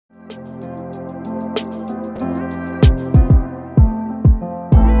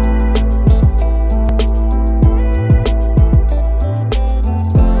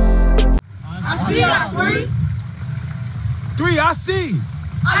Three, I see.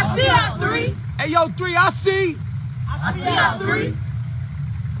 I see out three. Hey, yo, three, I see. I see out three.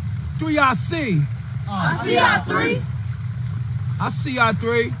 Three, I see. I see out three. I see out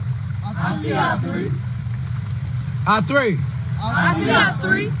three. I see out three. Out three. I see out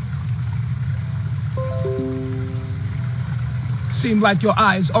three. Seems like your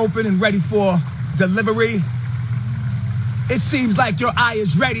eye is open and ready for delivery. It seems like your eye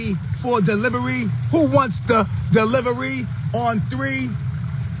is ready for delivery. Who wants the delivery on three?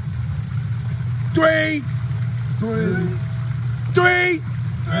 Three. Three. Three.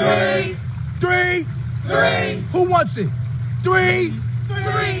 Three. Three. Three. Who wants it? Three.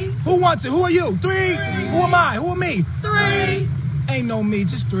 Three. Who wants it? Who are you? Three. Who am I? Who are me? Three. Ain't no me,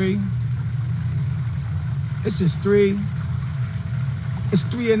 just three. It's just three. It's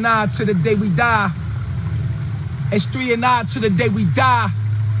 3 and 9 to the day we die. It's 3 and 9 to the day we die.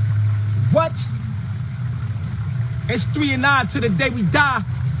 What? It's 3 and 9 to the day we die.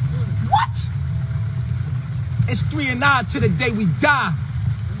 What? It's 3 and 9 to the day we die.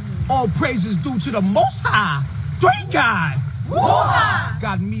 All praises due to the Most High. Three God. Woo-ha!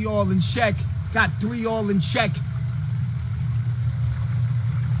 Got me all in check. Got three all in check.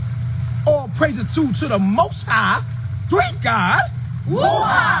 All praises due to the Most High. Three God.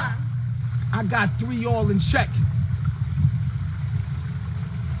 Woo-ha! I got three all in check.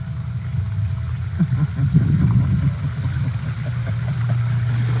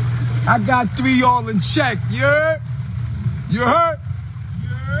 I got three all in check. You heard? You heard?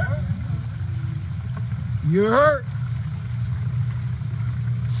 You heard?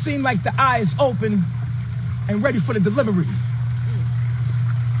 Seem like the eye is open and ready for the delivery.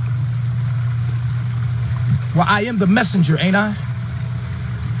 Well, I am the messenger, ain't I?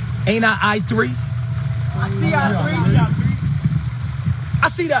 Ain't I I3? I see out three. I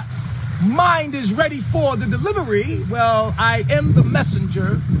see the mind is ready for the delivery. Well, I am the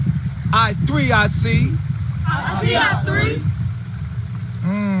messenger. I3, I see. I see out three.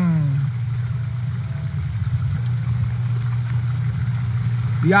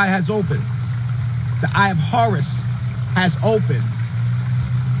 The eye has opened. The eye of Horus has opened.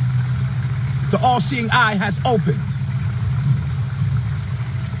 The all-seeing eye has opened.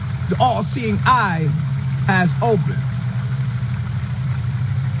 The all-seeing eye has opened.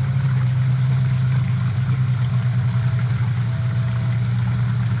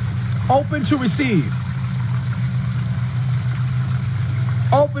 Open to receive.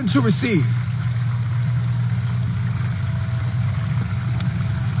 Open to receive.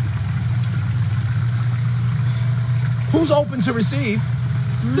 Who's open to receive?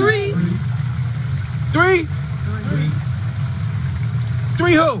 Three. Three?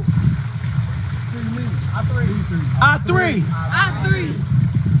 Three who? I3. I3.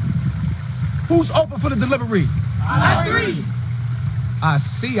 Who's open for the delivery? I3. I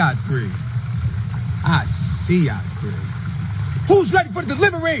see I3. I see I3. Who's ready for the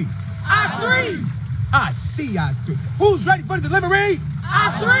delivery? I3. I see I3. Who's ready for the delivery?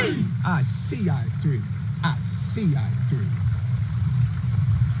 I3. I see I3. I see I3.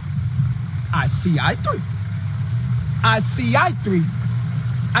 I see I3. I see I3.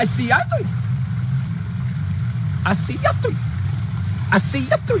 I see I3. I see I3. I see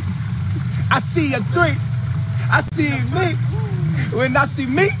I3. I see a3. I see me. When I see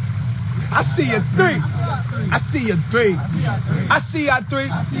me, I see a 3. I see a 3. I see a 3.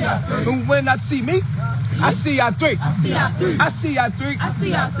 And when I see me, I see a 3. I see out three. I see a 3. I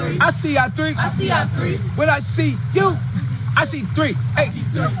see out three. I see a 3. I see out three. When I see you, I see 3. Hey,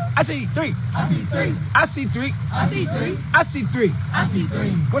 I see 3. I see three. I see 3. I see three. I see 3. I see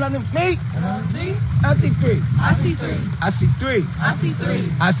three. When I'm me, Me. I see 3. I see three. I see 3. I see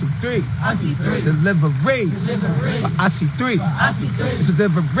three. I see 3. I see three. Delivery. Delivery. I see 3. I see three. It's a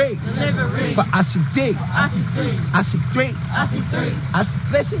delivery. Delivery. But I see 3. I see three. I see 3. I see three. I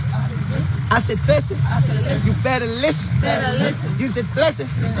said, listen. I said, listen. I said, listen. You better listen. Better listen. You said, listen.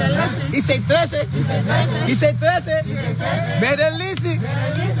 Better listen. He said, 13. He said, 13. Better listen.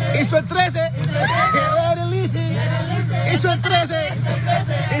 It's for 13. Better listen. It's for 13.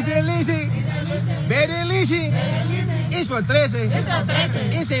 It's for listen. Better listen. It's for 13. It's for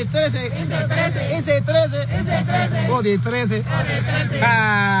 13. It's for 13. For the 13.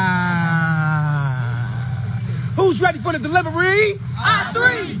 Who's ready for the delivery?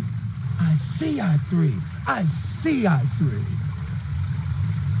 I3. I see I3. I see I3.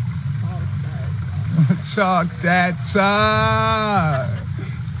 Talk that talk.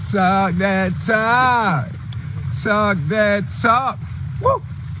 talk that talk. Talk that talk. Woo,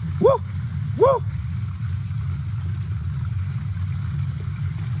 woo, woo.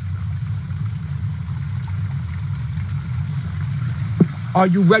 Are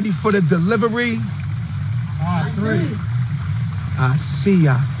you ready for the delivery? Three. I see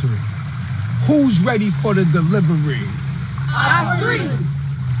y'all three. Who's ready for the delivery? Three.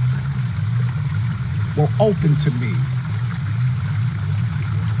 Well, open to me.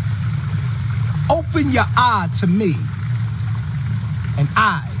 Open your eye to me, and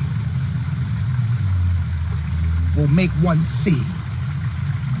I will make one see.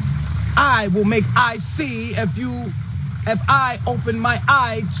 I will make I see if I open my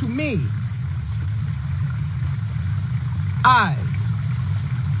eye to me. I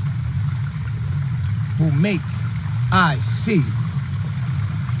will make I see.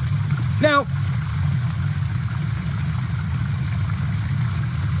 Now,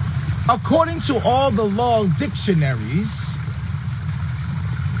 according to all the law dictionaries,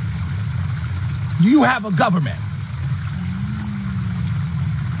 you have a government.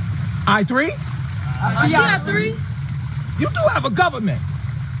 I3? I see I3. You do have a government.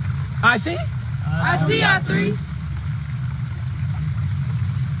 I see? I see I3.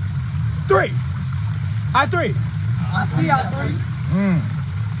 3. I3. I see I3.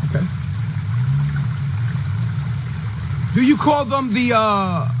 Okay. Do you call them the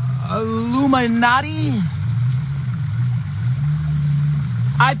Illuminati?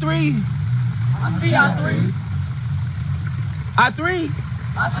 I3? I see I3. I3?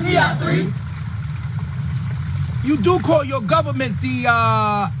 I see I3. You do call your government the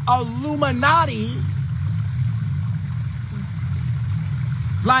Illuminati.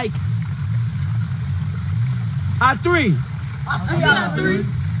 Like I3. I see I3.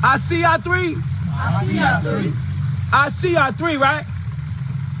 I see I3. I see I3. I see I3, right?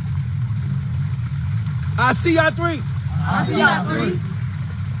 I see I3. I see I3.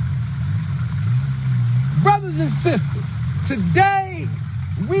 Brothers and sisters, today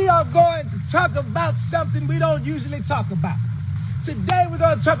we are going to talk about something we don't usually talk about. Today we're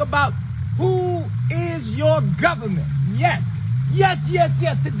going to talk about who is your government. Yes, yes, yes,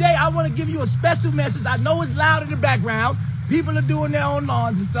 yes. Today I want to give you a special message. I know it's loud in the background. People are doing their own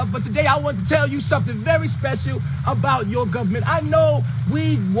lawns and stuff, but today I want to tell you something very special about your government. I know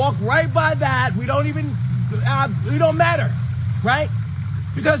we walk right by that. We don't even, it don't matter, right?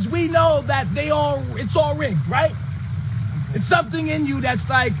 Because we know that it's all rigged, right? It's something in you that's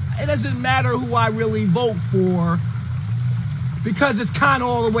like, it doesn't matter who I really vote for because it's kind of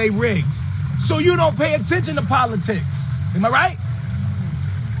all the way rigged. So you don't pay attention to politics. Am I right?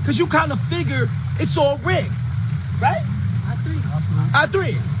 Because you kind of figure it's all rigged, right?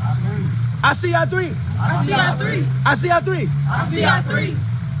 I3. I see I3. I see I3. I see I3. I see I3.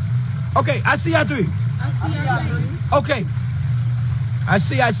 Okay, I see I3. I see I3. Okay. I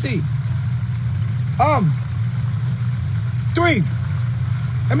see. 3.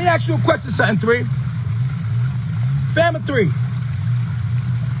 Let me ask you a question, something, 3. Family 3.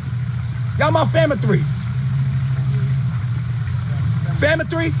 Y'all my family 3. Family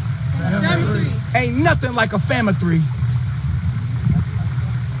 3? Family 3. Ain't nothing like a family 3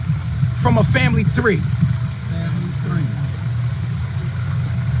 from a family 3.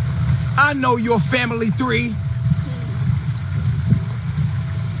 I know your family 3.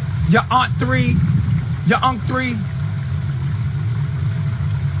 Your aunt 3. Your uncle 3.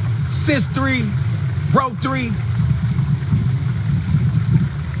 Sis 3. Bro 3.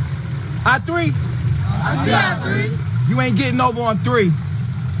 I3. I see I3. You ain't getting over on 3.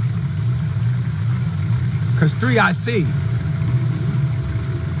 Cause 3 I see.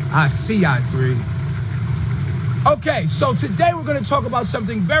 I see I3. Okay, so today we're gonna talk about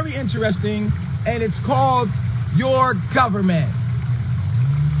something very interesting, and it's called your government.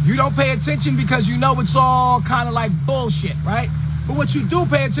 You don't pay attention because you know it's all kind of like bullshit, right? But what you do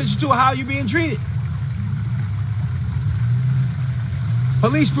pay attention to, how you're being treated.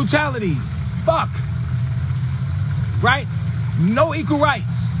 Police brutality, fuck, right? No equal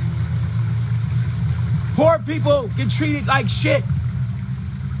rights. Poor people get treated like shit,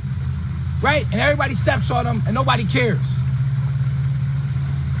 right? And everybody steps on them and nobody cares.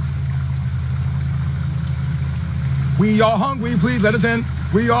 We are hungry, please let us in.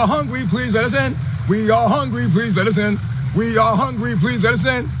 We are hungry, please let us in. We are hungry, please let us in. We are hungry, please let us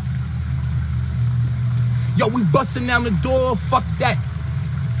in. Yo, we busting down the door, fuck that.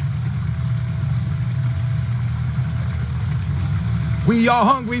 We are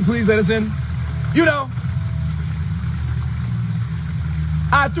hungry, please let us in. You know.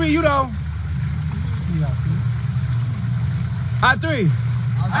 I3, you know. I3.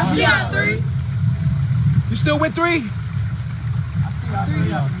 I see y'all 3. You still with 3? I see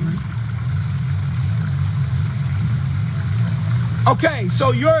y'all 3. Okay,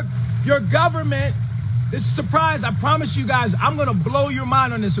 so your government, this is a surprise. I promise you guys, I'm going to blow your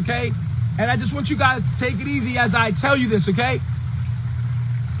mind on this, okay? And I just want you guys to take it easy as I tell you this, okay?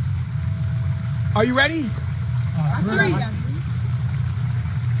 Are you ready? 3.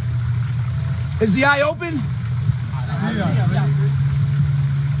 Is the eye open?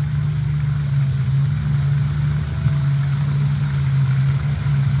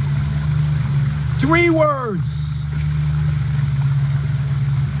 Three words.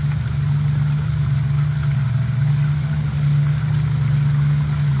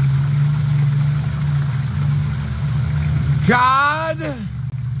 God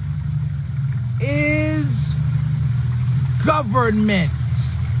is government.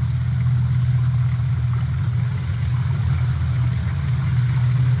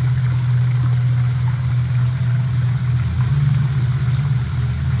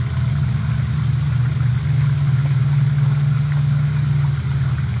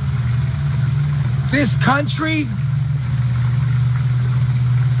 This country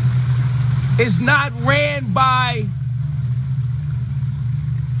is not ran by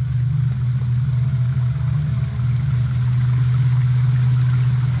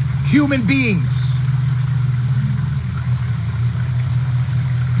human beings.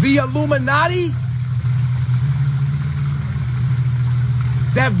 The Illuminati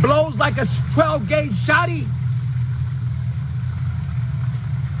that blows like a 12-gauge shotty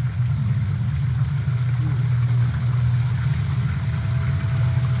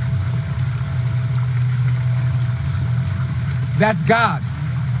that's God.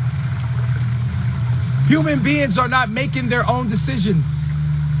 Human beings are not making their own decisions.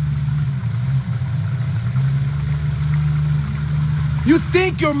 You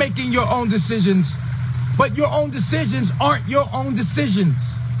think you're making your own decisions, but your own decisions aren't your own decisions.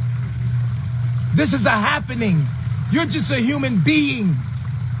 This is a happening. You're just a human being.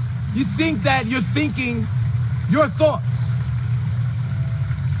 You think that you're thinking your thoughts,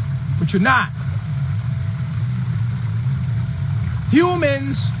 but you're not.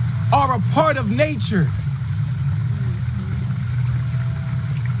 Humans are a part of nature.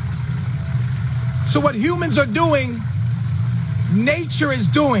 So what humans are doing, nature is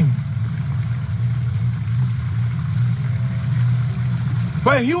doing.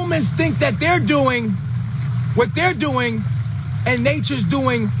 But humans think that they're doing what they're doing, and nature's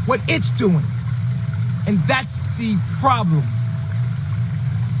doing what it's doing. And that's the problem.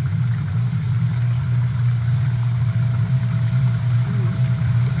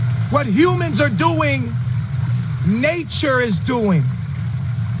 What humans are doing, nature is doing.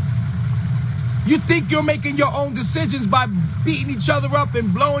 You think you're making your own decisions by beating each other up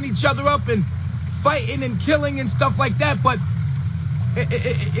and blowing each other up and fighting and killing and stuff like that, but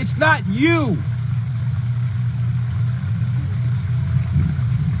it's not you.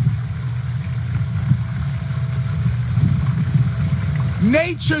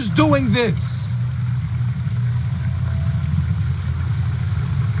 Nature's doing this.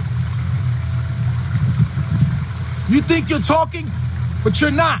 You think you're talking, but you're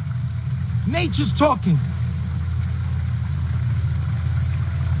not. Nature's talking.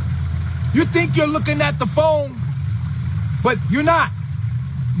 You think you're looking at the phone, but you're not.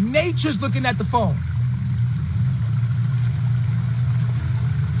 Nature's looking at the phone.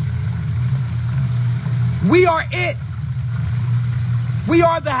 We are it. We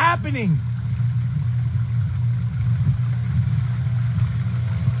are the happening.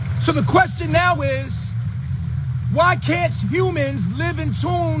 So the question now is, why can't humans live in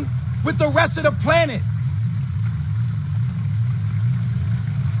tune with the rest of the planet?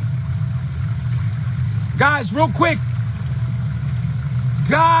 Guys, real quick.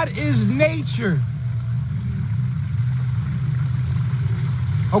 God is nature.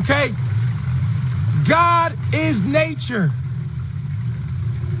 Okay? God is nature.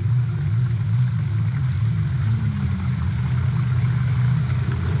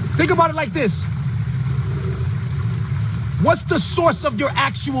 Think about it like this. What's the source of your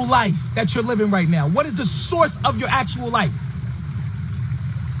actual life that you're living right now? What is the source of your actual life?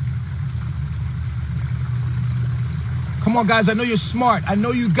 Come on, guys, I know you're smart. I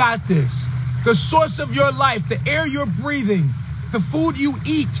know you got this. The source of your life, the air you're breathing, the food you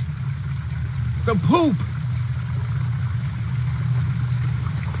eat, the poop.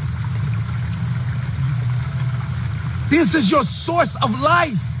 This is your source of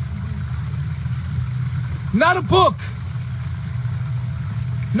life. Not a book.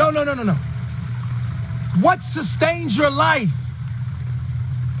 No. What sustains your life?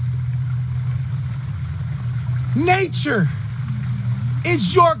 Nature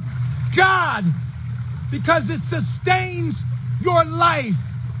is your God because it sustains your life.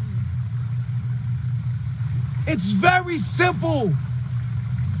 It's very simple.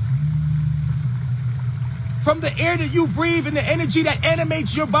 From the air that you breathe and the energy that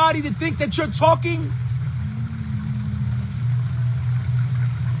animates your body to think that you're talking,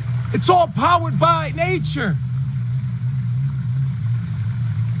 it's all powered by nature.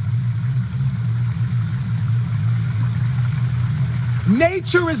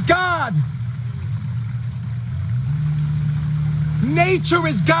 Nature is God. Nature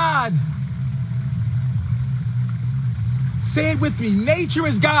is God. Say it with me. Nature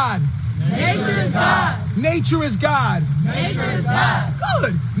is God. Nature is God. Nature is God. Nature is God.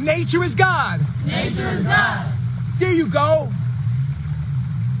 Good. Nature is God. Nature is God. There you go.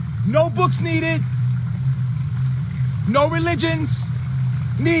 No books needed. No religions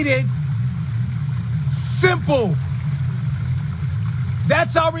needed. Simple.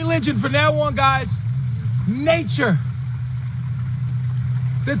 That's our religion from now on, guys. Nature.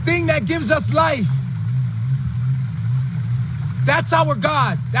 The thing that gives us life. That's our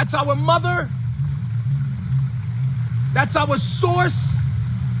God. That's our mother. That's our source.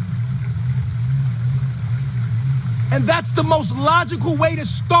 And that's the most logical way to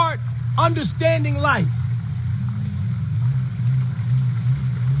start understanding life.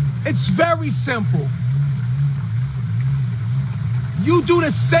 It's very simple. You do the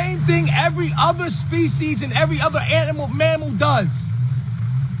same thing every other species and every other mammal does.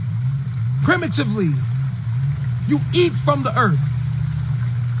 Primitively. You eat from the earth.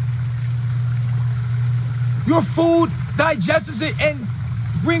 Your food digests it and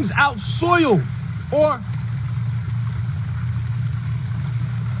brings out soil or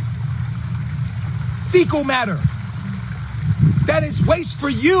fecal matter. That is waste for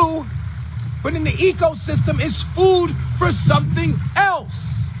you, but in the ecosystem is food for something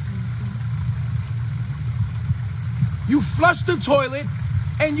else. You flush the toilet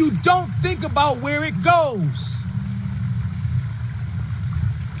and you don't think about where it goes.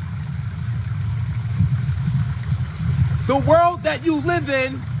 The world that you live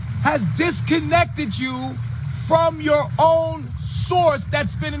in has disconnected you from your own source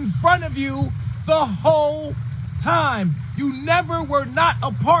that's been in front of you the whole time. You never were not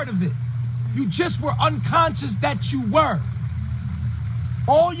a part of it. You just were unconscious that you were.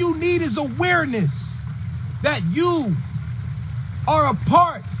 All you need is awareness that you are a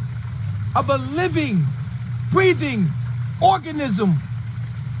part of a living, breathing organism.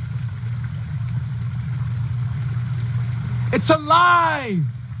 It's alive.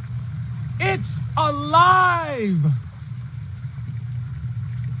 It's alive.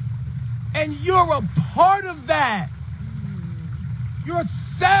 And you're a part of that. Your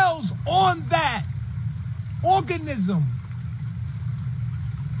cells on that organism.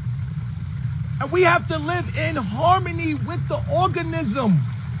 And we have to live in harmony with the organism.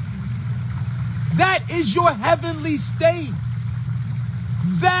 That is your heavenly state.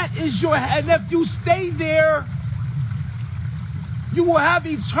 That is your, and if you stay there, you will have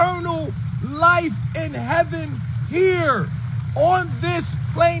eternal life in heaven here on this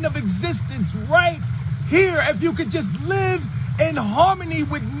plane of existence right here. If you could just live in harmony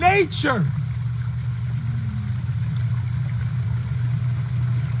with nature.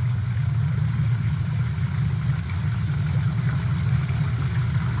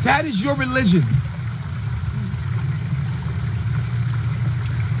 That is your religion.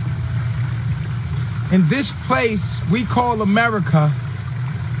 And this place we call America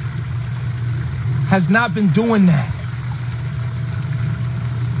has not been doing that.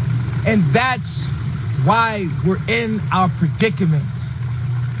 And that's why we're in our predicament.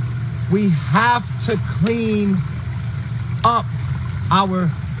 We have to clean up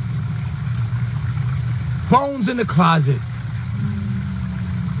our bones in the closet.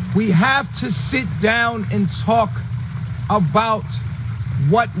 We have to sit down and talk about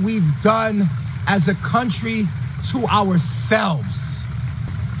what we've done as a country to ourselves.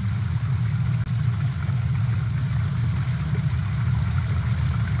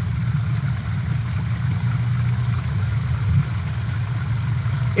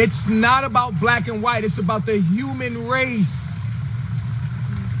 It's not about black and white, it's about the human race.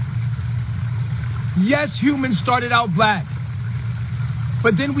 Yes, humans started out black,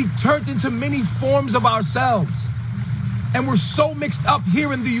 but then we turned into many forms of ourselves. And we're so mixed up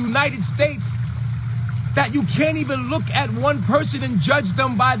here in the United States that you can't even look at one person and judge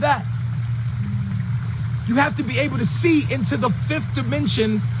them by that. You have to be able to see into the fifth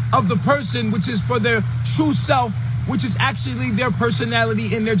dimension of the person, which is for their true self, which is actually their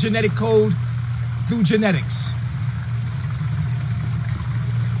personality and their genetic code through genetics.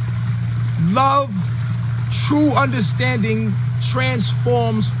 Love, true understanding,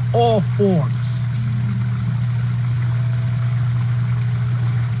 transforms all forms.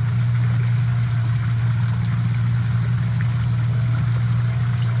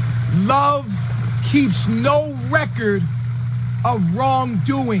 Love keeps no record of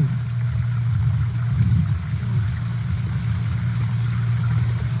wrongdoing.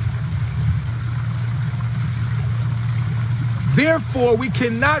 Therefore, we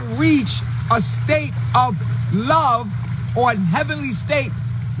cannot reach a state of love or a heavenly state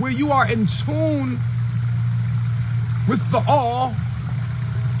where you are in tune with the all,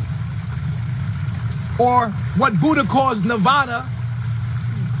 or what Buddha calls nirvana,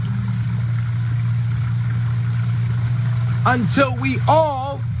 until we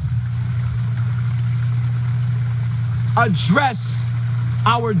all address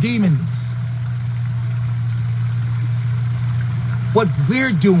our demons. What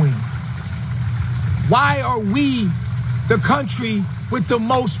we're doing. Why are we the country with the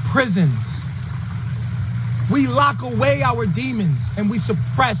most prisons? We lock away our demons and we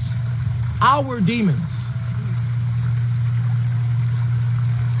suppress our demons.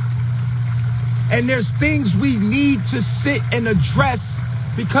 And there's things we need to sit and address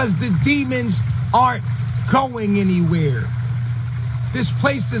because the demons aren't going anywhere. This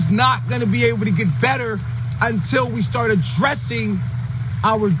place is not going to be able to get better until we start addressing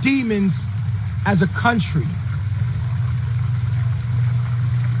our demons as a country.